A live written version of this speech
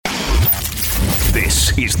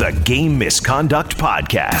This is the Game Misconduct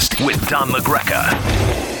Podcast with Don LaGreca.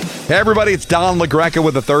 Hey everybody, it's Don LaGreca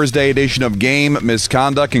with the Thursday edition of Game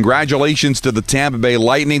Misconduct. Congratulations to the Tampa Bay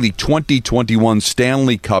Lightning, the 2021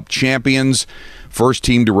 Stanley Cup champions. First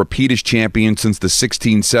team to repeat as champion since the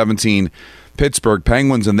 16-17 Pittsburgh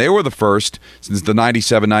Penguins, and they were the first since the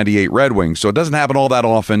 97-98 Red Wings. So it doesn't happen all that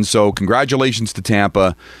often, so congratulations to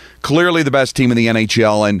Tampa. Clearly the best team in the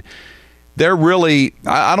NHL, and they're really,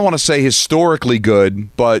 I don't want to say historically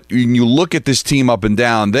good, but when you look at this team up and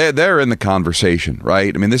down, they're in the conversation,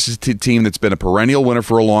 right? I mean, this is a team that's been a perennial winner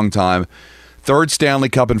for a long time. Third Stanley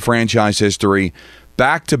Cup in franchise history.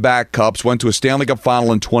 Back-to-back cups. Went to a Stanley Cup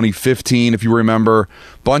final in 2015, if you remember.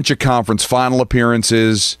 Bunch of conference final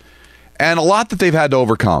appearances. And a lot that they've had to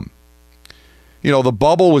overcome. You know, the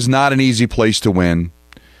bubble was not an easy place to win.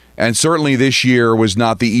 And certainly this year was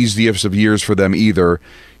not the easiest of years for them either.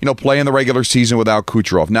 You know, playing the regular season without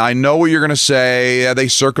Kucherov. Now, I know what you're going to say. Yeah, they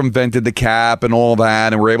circumvented the cap and all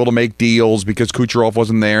that and were able to make deals because Kucherov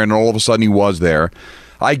wasn't there and all of a sudden he was there.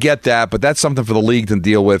 I get that, but that's something for the league to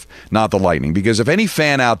deal with, not the Lightning. Because if any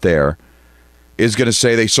fan out there is going to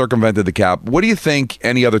say they circumvented the cap, what do you think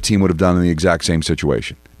any other team would have done in the exact same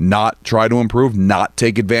situation? Not try to improve? Not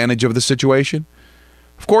take advantage of the situation?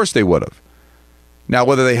 Of course they would have. Now,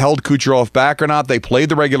 whether they held Kucherov back or not, they played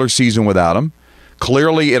the regular season without him.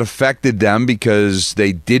 Clearly, it affected them because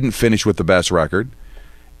they didn't finish with the best record.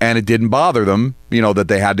 And it didn't bother them, you know, that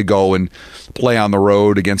they had to go and play on the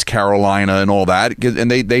road against Carolina and all that. And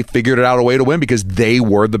they figured it out a way to win because they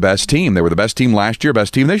were the best team. They were the best team last year,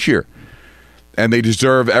 best team this year. And they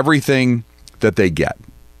deserve everything that they get.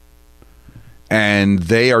 And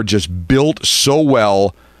they are just built so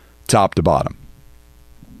well top to bottom.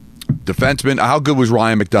 Defenseman, how good was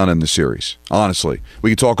Ryan McDonagh in the series? Honestly,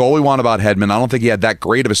 we can talk all we want about Hedman. I don't think he had that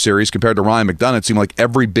great of a series compared to Ryan McDonagh. It seemed like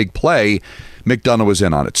every big play, McDonagh was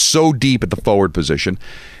in on it. So deep at the forward position.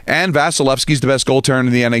 And Vasilevsky's the best goaltender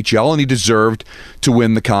in the NHL, and he deserved to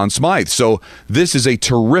win the Conn Smythe. So this is a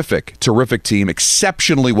terrific, terrific team,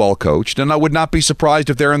 exceptionally well coached, and I would not be surprised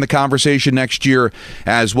if they're in the conversation next year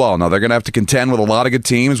as well. Now, they're going to have to contend with a lot of good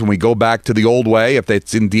teams when we go back to the old way, if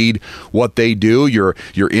that's indeed what they do. You're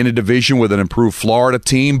in a division with an improved Florida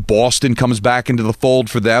team. Boston comes back into the fold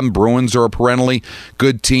for them. Bruins are a perennially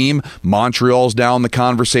good team. Montreal's now in the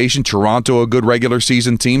conversation. Toronto, a good regular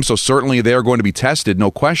season team, so certainly they're going to be tested, no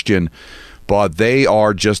question. But they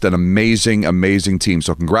are just an amazing, amazing team.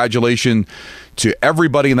 So congratulations to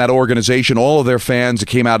everybody in that organization, all of their fans that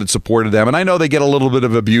came out and supported them. And I know they get a little bit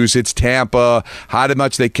of abuse. It's Tampa. How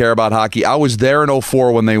much they care about hockey. I was there in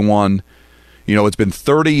 2004 when they won. You know, it's been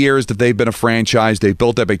 30 years that they've been a franchise. They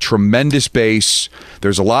built up a tremendous base.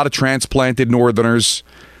 There's a lot of transplanted Northerners.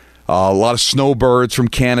 A lot of snowbirds from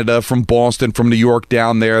Canada, from Boston, from New York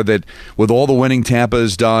down there that with all the winning Tampa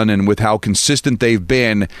has done and with how consistent they've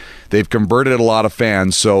been, they've converted a lot of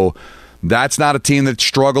fans. So that's not a team that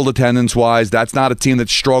struggled attendance-wise. That's not a team that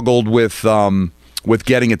struggled with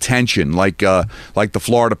getting attention like the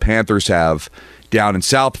Florida Panthers have down in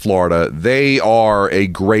South Florida. They are a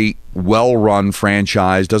great, well-run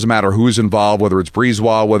franchise. Doesn't matter who's involved, whether it's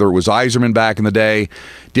Brisebois, whether it was Yzerman back in the day,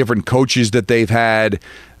 different coaches that they've had.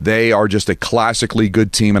 They are just a classically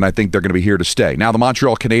good team, and I think they're going to be here to stay. Now, the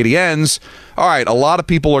Montreal Canadiens, all right, a lot of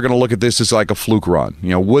people are going to look at this as like a fluke run. You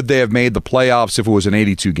know, would they have made the playoffs if it was an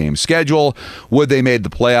 82-game schedule? Would they made the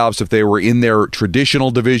playoffs if they were in their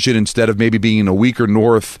traditional division instead of maybe being a weaker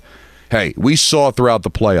North? Hey, we saw throughout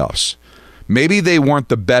the playoffs. Maybe they weren't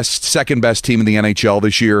the best, second-best team in the NHL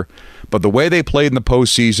this year, but the way they played in the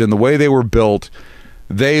postseason, the way they were built,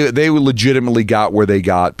 they legitimately got where they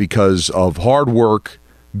got because of hard work,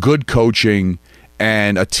 good coaching,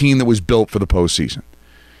 and a team that was built for the postseason.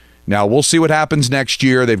 Now, we'll see what happens next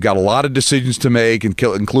year. They've got a lot of decisions to make,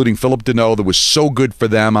 including Philip Deneau, that was so good for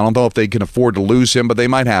them. I don't know if they can afford to lose him, but they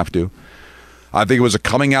might have to. I think it was a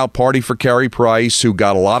coming-out party for Carey Price, who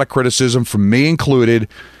got a lot of criticism, from me included,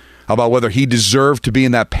 about whether he deserved to be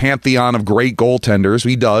in that pantheon of great goaltenders.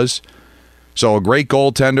 He does. So a great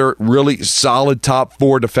goaltender, really solid top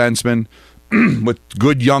four defenseman with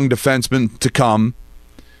good young defensemen to come.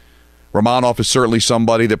 Romanov is certainly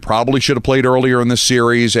somebody that probably should have played earlier in this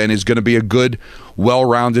series and is going to be a good,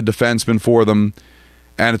 well-rounded defenseman for them.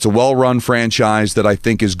 And it's a well-run franchise that I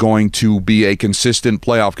think is going to be a consistent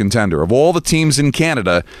playoff contender. Of all the teams in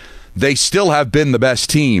Canada, they still have been the best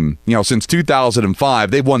team. You know, since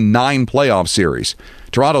 2005, they've won 9 playoff series.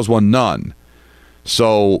 Toronto's won none.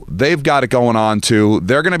 So they've got it going on, too.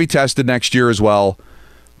 They're going to be tested next year as well.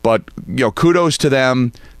 But, you know, kudos to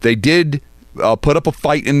them. They did put up a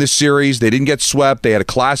fight in this series. They didn't get swept. They had a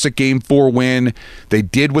classic Game 4 win. They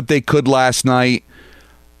did what they could last night.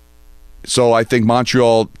 So I think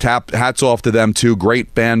Montreal, hats off to them too.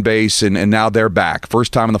 Great fan base, and now they're back.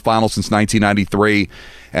 First time in the finals since 1993,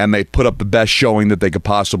 and they put up the best showing that they could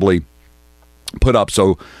possibly put up.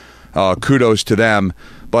 So kudos to them.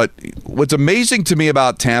 But what's amazing to me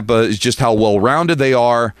about Tampa is just how well-rounded they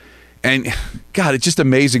are. And, God, it's just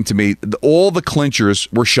amazing to me. All the clinchers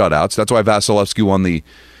were shutouts. That's why Vasilevsky won the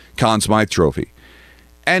Conn Smythe Trophy.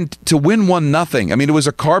 And to win 1-0, I mean, it was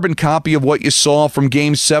a carbon copy of what you saw from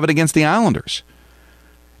Game 7 against the Islanders.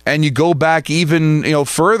 And you go back even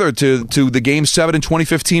further to the Game 7 in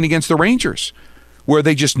 2015 against the Rangers, where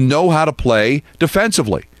they just know how to play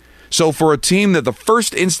defensively. So for a team that the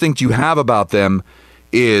first instinct you have about them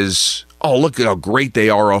is, oh, look at how great they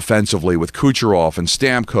are offensively with Kucherov and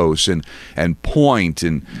Stamkos and Point,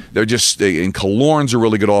 and and Killorn's a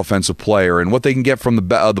really good offensive player, and what they can get from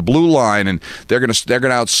the blue line, and they're gonna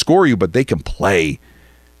outscore you, but they can play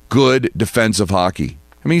good defensive hockey.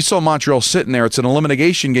 I mean, you saw Montreal sitting there. It's an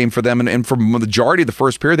elimination game for them, and for the majority of the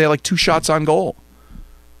first period, they had like 2 shots on goal.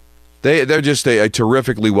 They're just a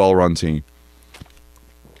terrifically well-run team.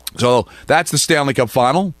 So that's the Stanley Cup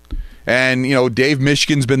final. And, Dave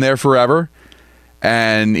Mishkin's been there forever,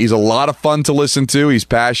 and he's a lot of fun to listen to. He's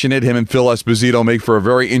passionate. Him and Phil Esposito make for a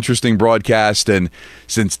very interesting broadcast. And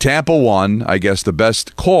since Tampa won, I guess the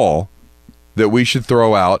best call that we should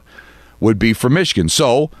throw out would be for Mishkin.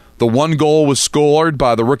 So the 1 goal was scored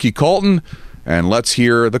by the rookie Colton, and let's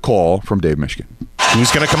hear the call from Dave Mishkin.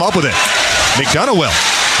 Who's going to come up with it? McDonough will.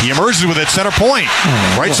 He emerges with it, center point.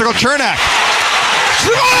 Right circle, Chernak.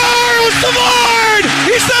 Savard!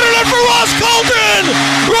 He set it up for Ross Colton!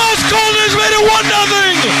 Ross Colton has made it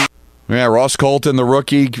 1-0! Yeah, Ross Colton, the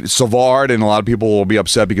rookie, Savard, and a lot of people will be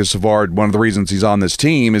upset because Savard, one of the reasons he's on this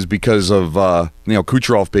team is because of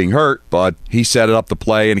Kucherov being hurt, but he set it up the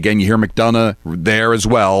play, and again, you hear McDonough there as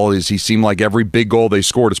well. He seemed like every big goal they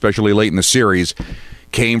scored, especially late in the series,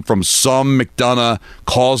 came from some McDonough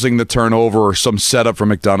causing the turnover or some setup for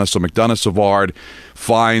McDonough. So McDonough Savard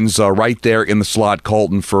finds right there in the slot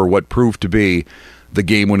Colton for what proved to be the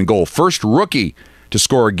game-winning goal. First rookie to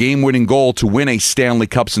score a game-winning goal to win a Stanley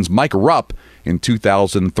Cup since Mike Rupp in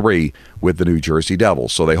 2003 with the New Jersey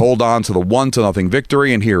Devils. So they hold on to the 1-0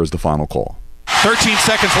 victory, and here is the final call. 13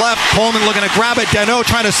 seconds left. Coleman looking to grab it. Danault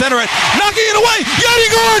trying to center it. Knocking it away. Yeti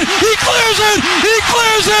Gord. He clears it. He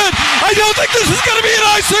clears it. I don't think this is going to be an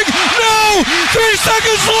icing. No. 3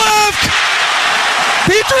 seconds left.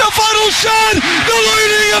 Petrie, a final shot. The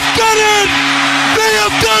Lightning have done it. They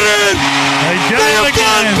have done it. They have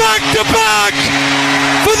gone back to back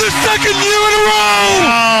for the second year in a row.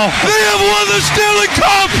 Oh. They have won the Stanley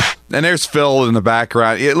Cup. And there's Phil in the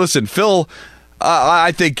background. Listen, Phil,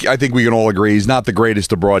 I think we can all agree he's not the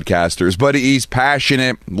greatest of broadcasters, but he's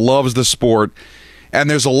passionate, loves the sport, and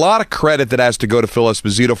there's a lot of credit that has to go to Phil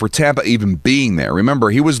Esposito for Tampa even being there. Remember,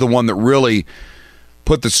 he was the one that really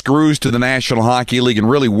put the screws to the National Hockey League and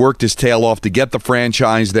really worked his tail off to get the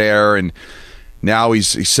franchise there, and now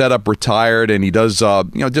he's set up retired, and he does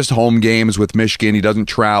just home games with Michigan. He doesn't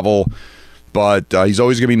travel, but he's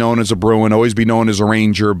always going to be known as a Bruin, always be known as a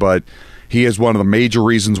Ranger, but he is one of the major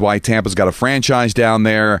reasons why Tampa's got a franchise down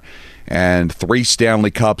there and 3 Stanley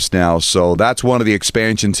Cups now. So that's one of the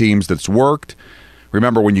expansion teams that's worked.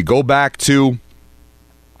 Remember, when you go back to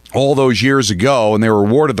all those years ago, and they were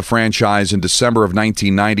awarded the franchise in December of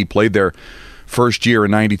 1990, played their first year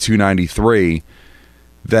in 92-93,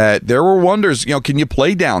 that there were wonders, can you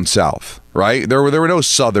play down south, right? There were no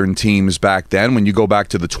southern teams back then. When you go back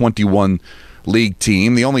to the 21 league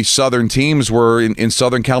team, the only southern teams were in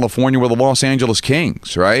Southern California were the Los Angeles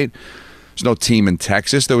Kings, right? There's no team in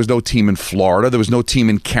Texas. There was no team in Florida. There was no team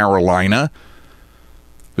in Carolina.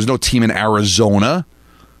 There was no team in Arizona.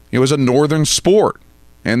 It was a northern sport.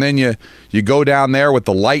 And then you go down there with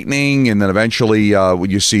the Lightning, and then eventually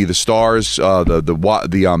you see the Stars,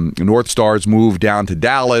 the North Stars move down to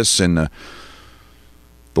Dallas, and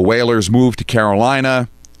the Whalers move to Carolina.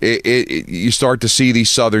 You start to see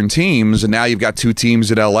these southern teams, and now you've got 2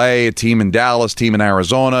 teams in L.A., a team in Dallas, team in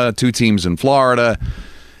Arizona, 2 teams in Florida,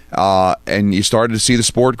 and you started to see the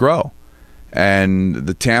sport grow. And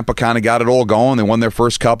the Tampa kind of got it all going. They won their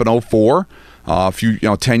first cup in 2004. A few,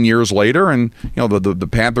 10 years later, and the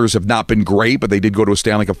Panthers have not been great, but they did go to a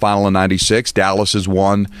Stanley Cup final in '96. Dallas has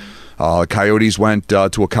won. Coyotes went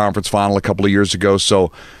to a conference final a couple of years ago.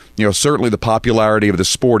 So, certainly the popularity of the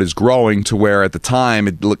sport is growing to where at the time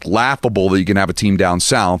it looked laughable that you can have a team down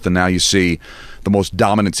south, and now you see the most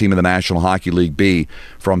dominant team in the National Hockey League be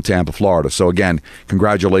from Tampa, Florida. So again,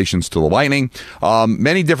 congratulations to the Lightning.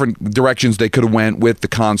 Many different directions they could have went with the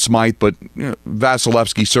Conn Smythe, but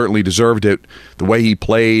Vasilevsky certainly deserved it. The way he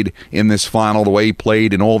played in this final, the way he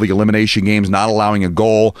played in all the elimination games, not allowing a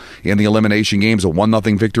goal in the elimination games, a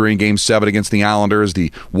 1-0 victory in Game 7 against the Islanders, the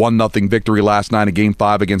 1-0 victory last night in Game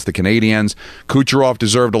 5 against the Canadiens. Kucherov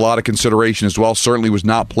deserved a lot of consideration as well. Certainly was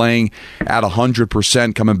not playing at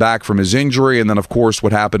 100% coming back from his injury, and then of course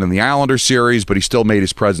what happened in the Islanders series, but he still made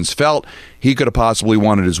his presence felt. He could have possibly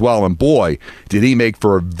won it as well, and boy, did he make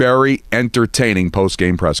for a very entertaining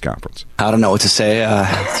post-game press conference. I don't know what to say.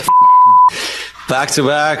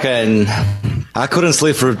 Back-to-back, and I couldn't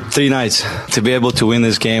sleep for 3 nights. To be able to win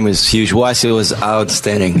this game is huge. Weissy was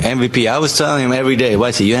outstanding. MVP. I was telling him every day,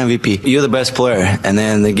 Weissy, you're MVP. You're the best player. And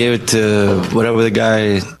then they gave it to whatever the guy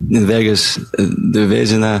in Vegas, the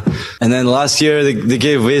Vezina. And then last year, they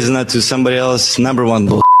gave Vezina to somebody else. Number one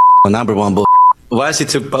bull. Weissy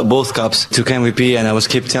took both cups, took MVP, and I was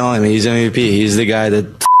keep telling him he's MVP. He's the guy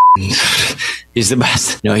that... He's the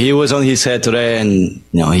best. He was on his head today, and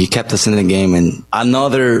he kept us in the game. And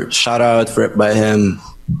another shout out by him,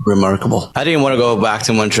 remarkable. I didn't want to go back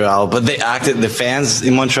to Montreal, but the fans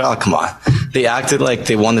in Montreal, come on, they acted like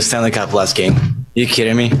they won the Stanley Cup last game. You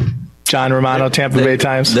kidding me? John Romano, Tampa Bay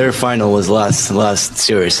Times. Their final was last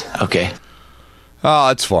series. Okay. Oh,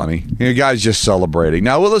 it's funny. You guys just celebrating.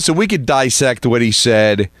 Now, well, listen, we could dissect what he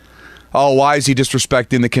said. Oh, why is he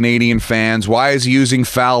disrespecting the Canadian fans? Why is he using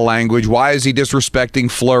foul language? Why is he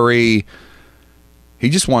disrespecting Fleury? He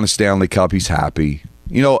just won a Stanley Cup. He's happy.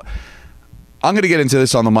 I'm going to get into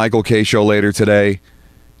this on the Michael Kay show later today.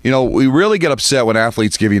 We really get upset when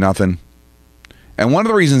athletes give you nothing. And one of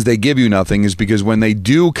the reasons they give you nothing is because when they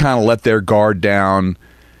do kind of let their guard down,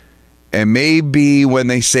 and maybe when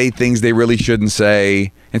they say things they really shouldn't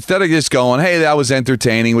say, instead of just going, hey, that was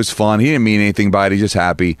entertaining, it was fun, he didn't mean anything by it, he's just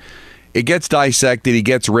happy. It gets dissected, he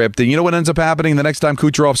gets ripped, and you know what ends up happening? The next time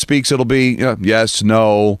Kucherov speaks, it'll be, yes,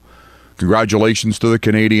 no, congratulations to the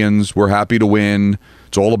Canadians, we're happy to win,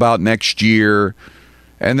 it's all about next year,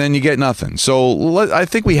 and then you get nothing. So I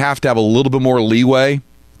think we have to have a little bit more leeway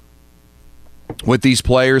with these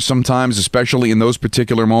players sometimes, especially in those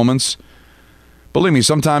particular moments. Believe me,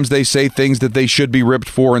 sometimes they say things that they should be ripped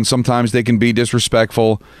for, and sometimes they can be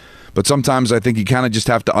disrespectful. But sometimes I think you kind of just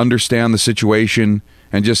have to understand the situation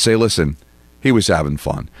and just say, listen, he was having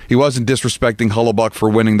fun. He wasn't disrespecting Hellebuyck for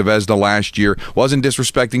winning the Vezina last year, wasn't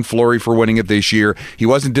disrespecting Fleury for winning it this year. He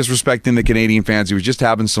wasn't disrespecting the Canadian fans. He was just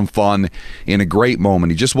having some fun in a great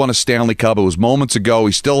moment. He just won a Stanley Cup. It was moments ago.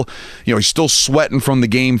 He's still sweating from the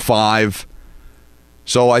Game 5.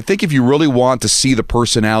 So I think if you really want to see the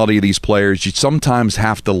personality of these players, you sometimes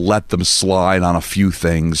have to let them slide on a few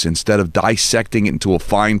things instead of dissecting it into a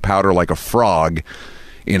fine powder like a frog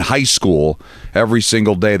in high school every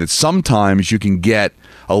single day. That sometimes you can get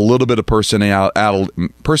a little bit of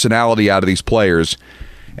personality out of these players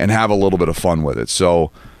and have a little bit of fun with it.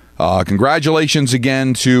 So congratulations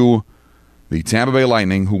again to the Tampa Bay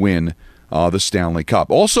Lightning who win the Stanley Cup.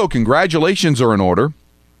 Also, congratulations are in order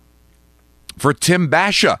for Tim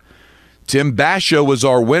Basha. Tim Basha was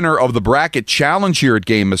our winner of the bracket challenge here at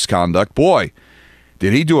Game Misconduct. Boy,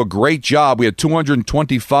 did he do a great job. We had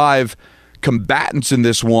 225 combatants in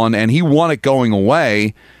this one, and he won it going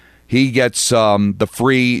away. He gets the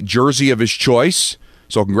free jersey of his choice.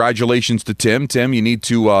 So congratulations to Tim. Tim, you need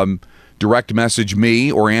to direct message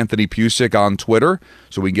me or Anthony Pusick on Twitter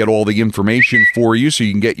so we can get all the information for you so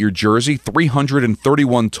you can get your jersey.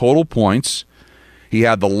 331 total points. He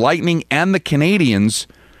had the Lightning and the Canadiens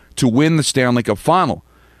to win the Stanley Cup final.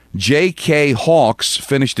 J.K. Hawks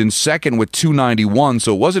finished in second with 291,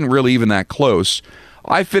 so it wasn't really even that close.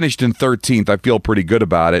 I finished in 13th. I feel pretty good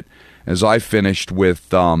about it, as I finished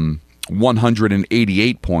with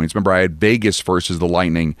 188 points. Remember, I had Vegas versus the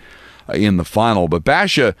Lightning in the final. But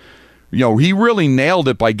Basha, he really nailed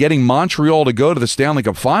it by getting Montreal to go to the Stanley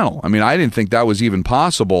Cup final. I mean, I didn't think that was even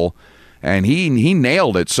possible. And he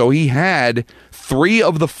nailed it. So he had 3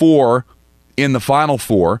 of the 4 in the Final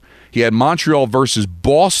Four. He had Montreal versus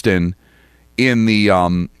Boston in the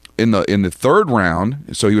third round.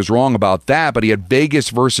 So he was wrong about that. But he had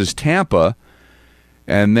Vegas versus Tampa,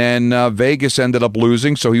 and then Vegas ended up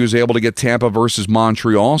losing. So he was able to get Tampa versus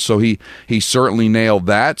Montreal. So he certainly nailed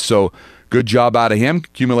that. So good job out of him.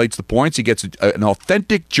 Accumulates the points. He gets an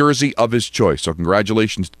authentic jersey of his choice. So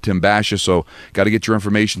congratulations to Tim Basha. So got to get your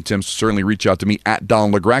information, Tim. So certainly reach out to me at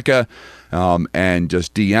Don LaGreca and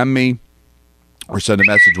just DM me or send a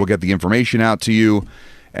message. We'll get the information out to you.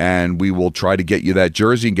 and we will try to get you that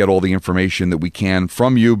jersey and get all the information that we can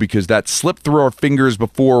from you, because that slipped through our fingers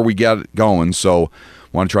before we got it going. So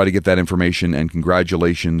want to try to get that information, and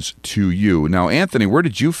congratulations to you. Now, Anthony, where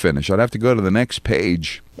did you finish? I'd have to go to the next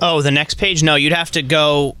page. Oh, the next page? No, you'd have to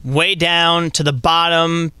go way down to the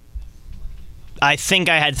bottom. I think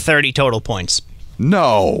I had 30 total points.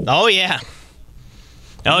 No. Oh, yeah.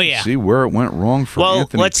 Oh, yeah. See where it went wrong for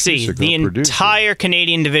Anthony. Well, let's see. The entire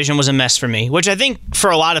Canadian division was a mess for me, which I think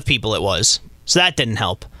for a lot of people it was. So that didn't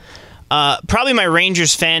help. Probably my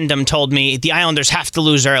Rangers fandom told me the Islanders have to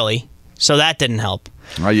lose early, so that didn't help.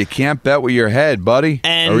 Well, you can't bet with your head, buddy.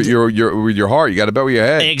 And with your heart. You got to bet with your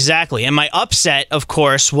head. Exactly. And my upset, of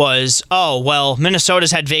course, was,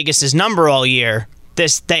 Minnesota's had Vegas's number all year.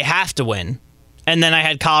 They have to win. And then I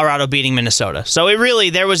had Colorado beating Minnesota. So it really,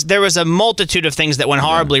 there was a multitude of things that went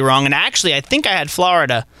horribly wrong. And actually, I think I had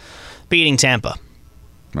Florida beating Tampa.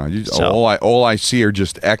 No, all I see are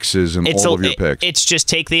just X's in all of your picks. It's just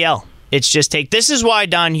take the L. This is why,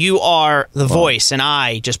 Don, you are the voice, and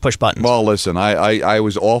I just push buttons. Well, listen, I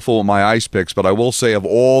was awful with my ice picks, but I will say of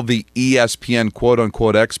all the ESPN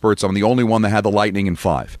quote-unquote experts, I'm the only one that had the Lightning in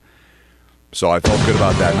 5. So I felt good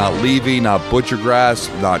about that. Not Levy, not Butchergrass,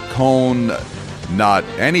 not Cone, not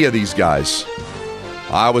any of these guys.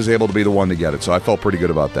 I was able to be the one to get it, so I felt pretty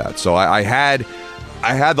good about that. So I had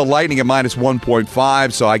the Lightning at minus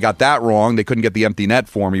 1.5, so I got that wrong. They couldn't get the empty net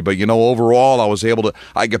for me. But, overall, I was able to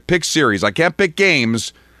 – I could pick series. I can't pick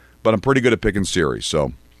games, but I'm pretty good at picking series.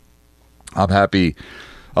 So I'm happy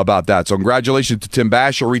about that. So congratulations to Tim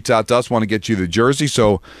Bash. He'll reach out to us, want to get you the jersey.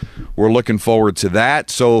 So we're looking forward to that.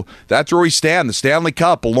 So that's where we stand. The Stanley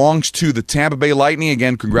Cup belongs to the Tampa Bay Lightning.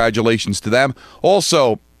 Again, congratulations to them.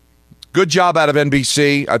 Also, good job out of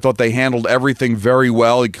NBC. I thought they handled everything very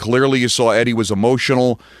well. Clearly, you saw Eddie was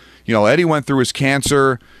emotional. Eddie went through his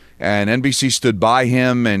cancer, and NBC stood by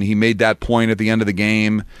him, and he made that point at the end of the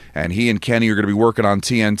game. And he and Kenny are going to be working on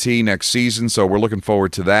TNT next season, so we're looking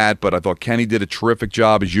forward to that. But I thought Kenny did a terrific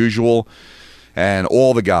job as usual. And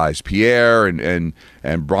all the guys, Pierre and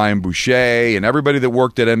Brian Boucher and everybody that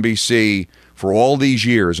worked at NBC for all these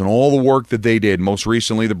years and all the work that they did, most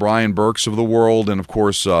recently the Brian Burks of the world, and of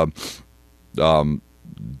course John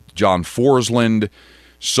Forsland,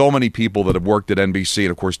 so many people that have worked at NBC,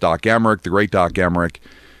 and of course Doc Emmerich, the great Doc Emmerich,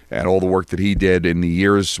 and all the work that he did in the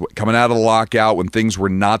years coming out of the lockout when things were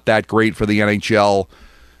not that great for the NHL,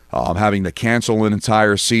 having to cancel an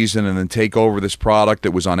entire season and then take over this product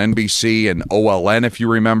that was on NBC and OLN, if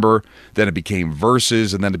you remember. Then it became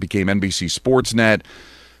Versus, and then it became NBC Sportsnet.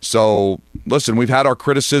 So, listen, we've had our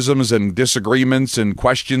criticisms and disagreements and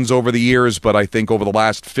questions over the years, but I think over the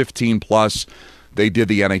last 15-plus, they did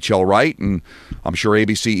the NHL right, and I'm sure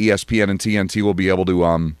ABC, ESPN, and TNT will be able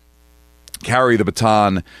to carry the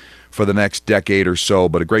baton for the next decade or so.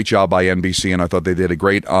 But a great job by NBC, and I thought they did a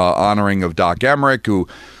great honoring of Doc Emmerich, who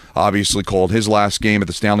obviously called his last game at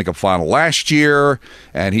the Stanley Cup Final last year,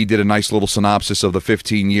 and he did a nice little synopsis of the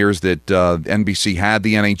 15 years that NBC had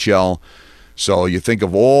the NHL. So you think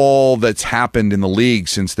of all that's happened in the league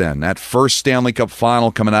since then. That first Stanley Cup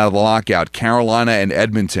Final coming out of the lockout, Carolina and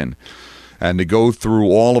Edmonton. And to go through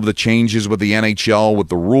all of the changes with the NHL, with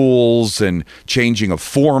the rules and changing of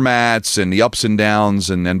formats and the ups and downs,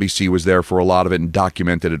 and NBC was there for a lot of it and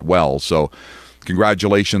documented it well. So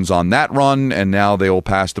congratulations on that run, and now they will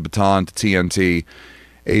pass the baton to TNT,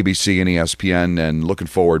 ABC, and ESPN, and looking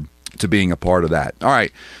forward to being a part of that. All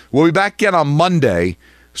right, we'll be back again on Monday.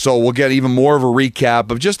 So we'll get even more of a recap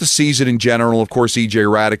of just the season in general. Of course, E.J.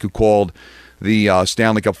 Radick, who called the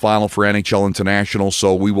Stanley Cup Final for NHL International.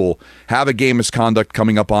 So we will have a game misconduct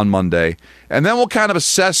coming up on Monday. And then we'll kind of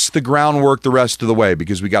assess the groundwork the rest of the way,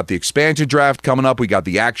 because we got the expansion draft coming up. We got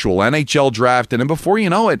the actual NHL draft. And then before you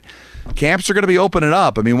know it, camps are going to be opening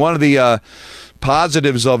up. I mean, one of the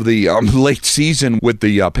positives of the late season with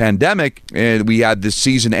the pandemic, and we had this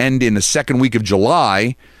season end in the second week of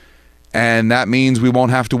July. And that means we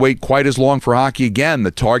won't have to wait quite as long for hockey again.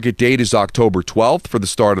 The target date is October 12th for the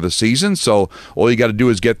start of the season. So all you got to do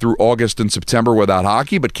is get through August and September without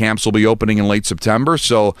hockey, but camps will be opening in late September.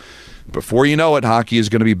 So before you know it, hockey is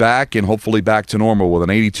going to be back, and hopefully back to normal with an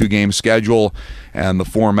 82-game schedule and the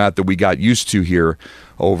format that we got used to here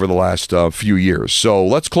over the last few years. So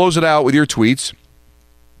let's close it out with your tweets.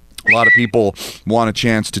 A lot of people want a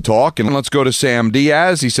chance to talk, and let's go to Sam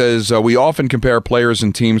Diaz. He says, we often compare players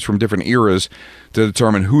and teams from different eras to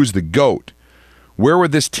determine who's the GOAT. Where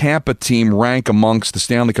would this Tampa team rank amongst the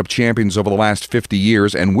Stanley Cup champions over the last 50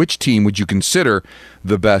 years, and which team would you consider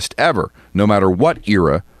the best ever, no matter what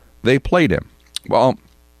era they played in? Well,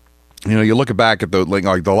 you look back at the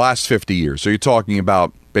last 50 years, so you're talking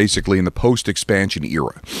about basically in the post-expansion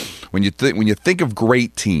era. When you think of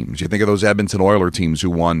great teams, you think of those Edmonton Oilers teams who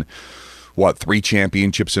won 3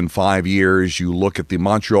 championships in 5 years. You look at the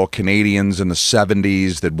Montreal Canadiens in the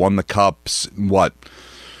 70s that won the Cups,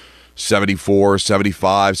 74,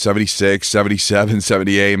 75, 76, 77,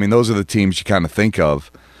 78. I mean, those are the teams you kind of think of.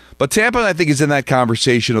 But Tampa, I think, is in that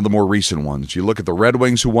conversation of the more recent ones. You look at the Red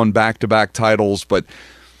Wings, who won back-to-back titles, but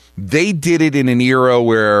they did it in an era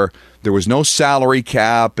where there was no salary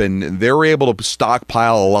cap, and they were able to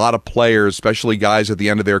stockpile a lot of players, especially guys at the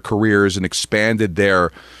end of their careers, and expanded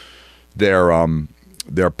their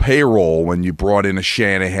payroll when you brought in a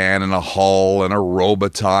Shanahan and a Hull and a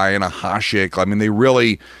Robitaille and a Hasek. I mean, they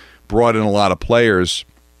really brought in a lot of players.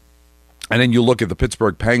 And then you look at the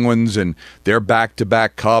Pittsburgh Penguins and their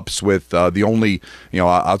back-to-back cups with the only,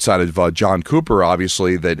 outside of John Cooper,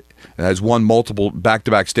 obviously, that has won multiple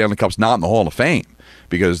back-to-back Stanley Cups not in the Hall of Fame,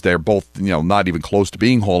 because they're both, not even close to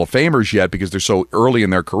being Hall of Famers yet because they're so early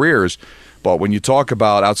in their careers. But when you talk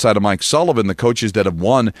about, outside of Mike Sullivan, the coaches that have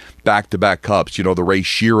won back-to-back cups, the Ray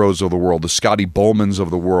Shiros of the world, the Scotty Bowmans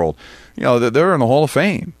of the world, they're in the Hall of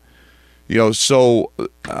Fame.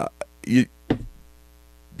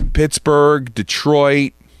 Pittsburgh,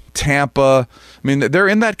 Detroit, Tampa, I mean, they're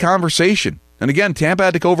in that conversation. And again, Tampa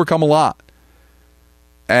had to overcome a lot.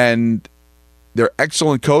 And they're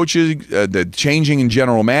excellent coaches, the changing in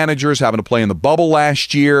general managers, having to play in the bubble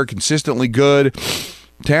last year, consistently good.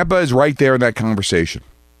 Tampa is right there in that conversation.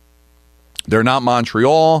 They're not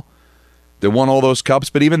Montreal. They won all those cups,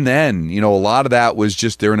 but even then, a lot of that was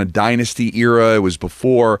just they're in a dynasty era. It was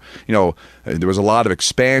before, there was a lot of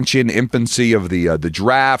expansion, infancy of the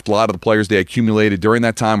draft. A lot of the players they accumulated during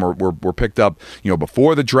that time were picked up,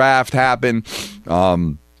 before the draft happened.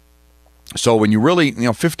 So when you really,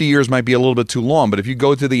 50 years might be a little bit too long, but if you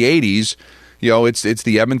go to the 80s, it's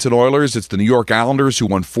the Edmonton Oilers, it's the New York Islanders who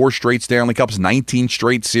won 4 straight Stanley Cups, 19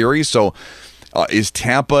 straight series. So is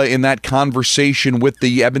Tampa in that conversation with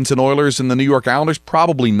the Edmonton Oilers and the New York Islanders?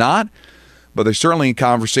 Probably not, but they're certainly in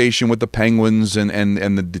conversation with the Penguins and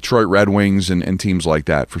the Detroit Red Wings and teams like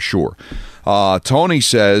that, for sure. Tony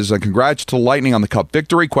says, congrats to Lightning on the Cup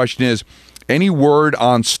victory. Question is, any word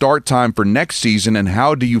on start time for next season, and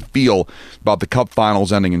how do you feel about the Cup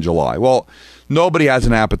finals ending in July? Well, nobody has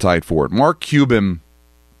an appetite for it. Mark Cuban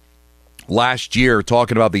last year,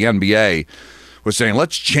 talking about the NBA, was saying,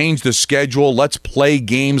 let's change the schedule, let's play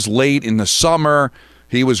games late in the summer.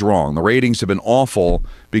 He was wrong. The ratings have been awful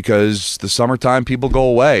because the summertime people go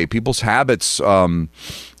away. People's habits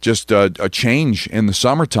just a change in the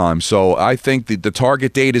summertime. So I think the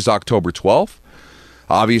target date is October 12th.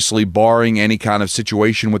 Obviously, barring any kind of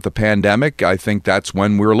situation with the pandemic, I think that's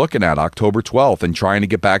when we're looking at, October 12th, and trying to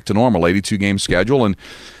get back to normal, 82-game schedule, and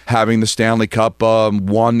having the Stanley Cup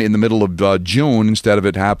won in the middle of June instead of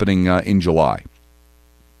it happening in July.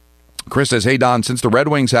 Chris says, hey, Don, since the Red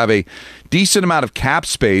Wings have a decent amount of cap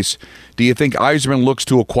space, do you think Yzerman looks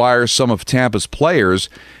to acquire some of Tampa's players?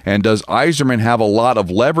 And does Yzerman have a lot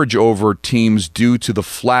of leverage over teams due to the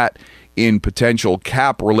flat in potential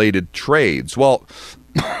cap-related trades? Well,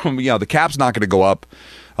 the cap's not going to go up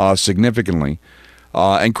significantly.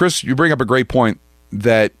 And Chris, you bring up a great point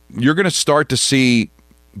that you're going to start to see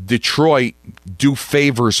Detroit do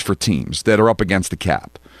favors for teams that are up against the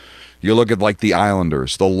cap. You look at like the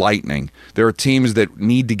Islanders, the Lightning. There are teams that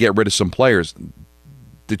need to get rid of some players.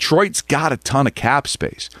 Detroit's got a ton of cap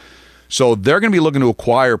space. So they're going to be looking to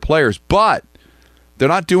acquire players, but they're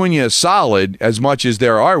not doing you a solid as much as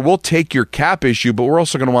they're, all right, we'll take your cap issue, but we're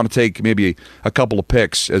also going to want to take maybe a couple of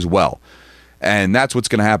picks as well. And that's what's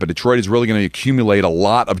going to happen. Detroit is really going to accumulate a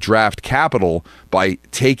lot of draft capital by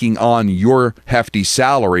taking on your hefty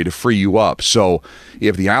salary to free you up. So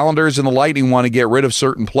if the Islanders and the Lightning want to get rid of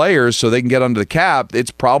certain players so they can get under the cap,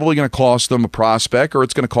 it's probably going to cost them a prospect or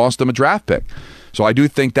it's going to cost them a draft pick. So I do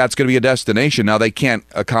think that's going to be a destination. Now, they can't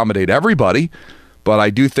accommodate everybody, but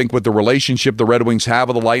I do think with the relationship the Red Wings have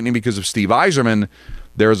with the Lightning because of Steve Yzerman,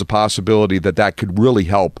 there is a possibility that could really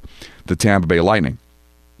help the Tampa Bay Lightning.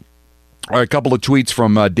 All right, a couple of tweets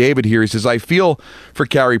from David here. He says, I feel for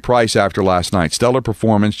Carey Price after last night. Stellar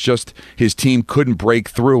performance, just his team couldn't break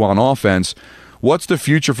through on offense. What's the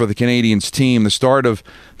future for the Canadiens team? The start of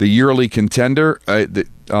the yearly contender,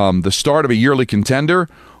 the start of a yearly contender,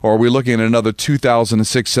 or are we looking at another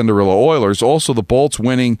 2006 Cinderella Oilers? Also, the Bolts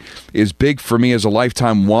winning is big for me as a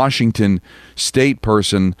lifetime Washington State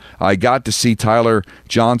person. I got to see Tyler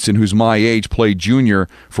Johnson, who's my age, play junior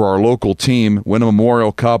for our local team, win a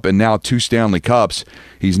Memorial Cup, and now 2 Stanley Cups.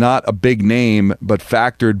 He's not a big name, but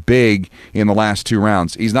factored big in the last 2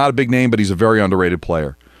 rounds. He's not a big name, but he's a very underrated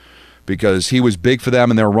player. because he was big for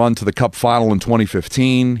them in their run to the Cup final in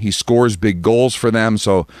 2015. He scores big goals for them.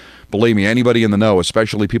 So believe me, anybody in the know,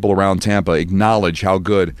 especially people around Tampa, acknowledge how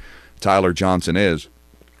good Tyler Johnson is.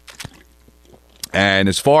 And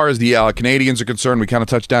as far as the Canadians are concerned, we kind of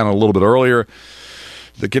touched down a little bit earlier.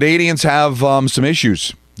 The Canadians have some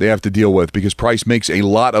issues they have to deal with because Price makes a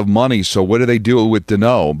lot of money. So what do they do with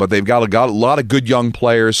Danault? But they've got a lot of good young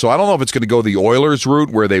players. So I don't know if it's going to go the Oilers route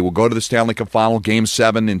where they will go to the Stanley Cup Final, Game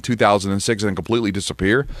 7 in 2006 and then completely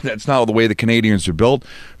disappear. That's not the way the Canadians are built.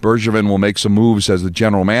 Bergevin will make some moves as the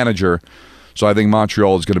general manager. So I think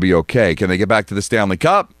Montreal is going to be okay. Can they get back to the Stanley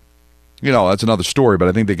Cup? That's another story, but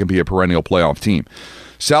I think they can be a perennial playoff team.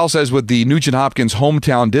 Sal says, with the Nugent-Hopkins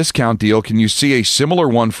hometown discount deal, can you see a similar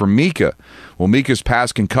one for Mika? Will Mika's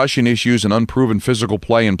past concussion issues and unproven physical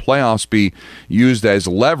play in playoffs be used as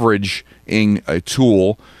leveraging a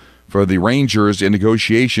tool for the Rangers in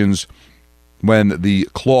negotiations when the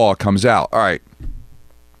claw comes out? All right.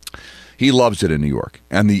 He loves it in New York,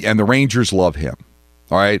 and the Rangers love him.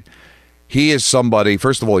 All right. He is somebody,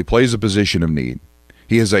 first of all, he plays a position of need.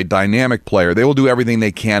 He is a dynamic player. They will do everything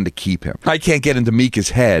they can to keep him. I can't get into Mika's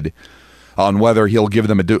head on whether he'll give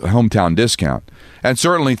them a hometown discount. And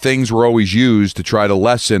certainly things were always used to try to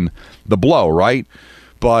lessen the blow, right?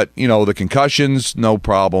 But, the concussions, no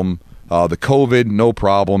problem. The COVID, no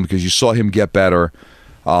problem, because you saw him get better.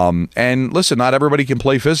 And listen, not everybody can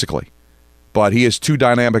play physically. But he is too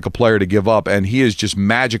dynamic a player to give up, and he is just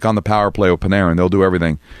magic on the power play with Panarin. They'll do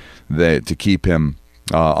everything to keep him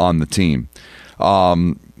on the team.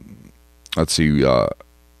 Let's see.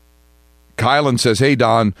 Kylan says, hey,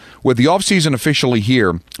 Don, with the offseason officially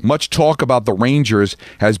here, much talk about the Rangers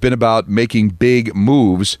has been about making big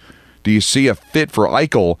moves. Do you see a fit for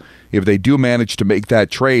Eichel? If they do manage to make that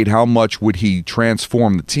trade, how much would he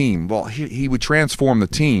transform the team? Well, he would transform the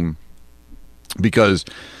team because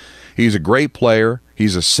he's a great player.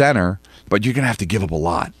 He's a center, but you're going to have to give up a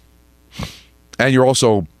lot. And you're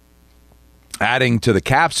also adding to the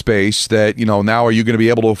cap space that, now are you going to be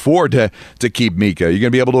able to afford to keep Mika? You're going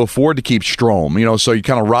to be able to afford to keep Strome, so you're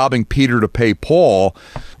kind of robbing Peter to pay Paul.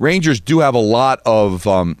 Rangers do have a lot of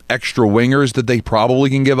extra wingers that they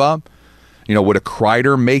probably can give up. Would a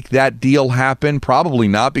Kreider make that deal happen? Probably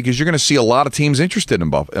not, because you're going to see a lot of teams interested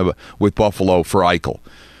in with Buffalo for Eichel.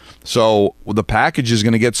 So the package is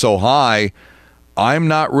going to get so high, I'm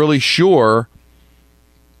not really sure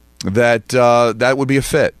that that would be a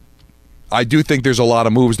fit. I do think there's a lot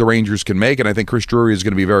of moves the Rangers can make, and I think Chris Drury is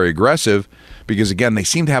going to be very aggressive because, again, they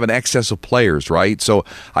seem to have an excess of players, right? So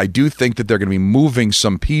I do think that they're going to be moving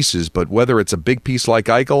some pieces, but whether it's a big piece like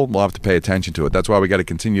Eichel, we'll have to pay attention to it. That's why we got to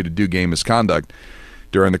continue to do game misconduct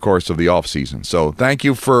during the course of the offseason. So thank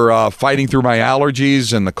you for fighting through my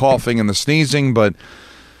allergies and the coughing and the sneezing, but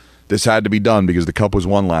this had to be done because the Cup was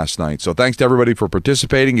won last night. So thanks to everybody for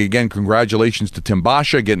participating. Again, congratulations to Tim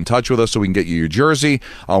Basha. Get in touch with us so we can get you your jersey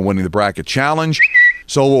on winning the Bracket Challenge.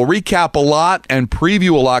 So we'll recap a lot and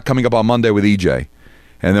preview a lot coming up on Monday with EJ.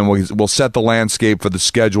 And then we'll set the landscape for the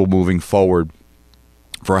schedule moving forward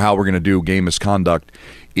for how we're going to do game misconduct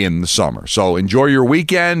in the summer. So enjoy your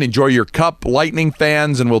weekend. Enjoy your Cup, Lightning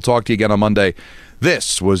fans, and we'll talk to you again on Monday.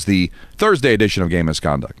 This was the Thursday edition of Game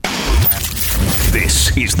Misconduct.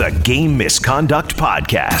 This is the Game Misconduct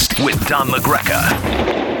Podcast with Don LaGreca.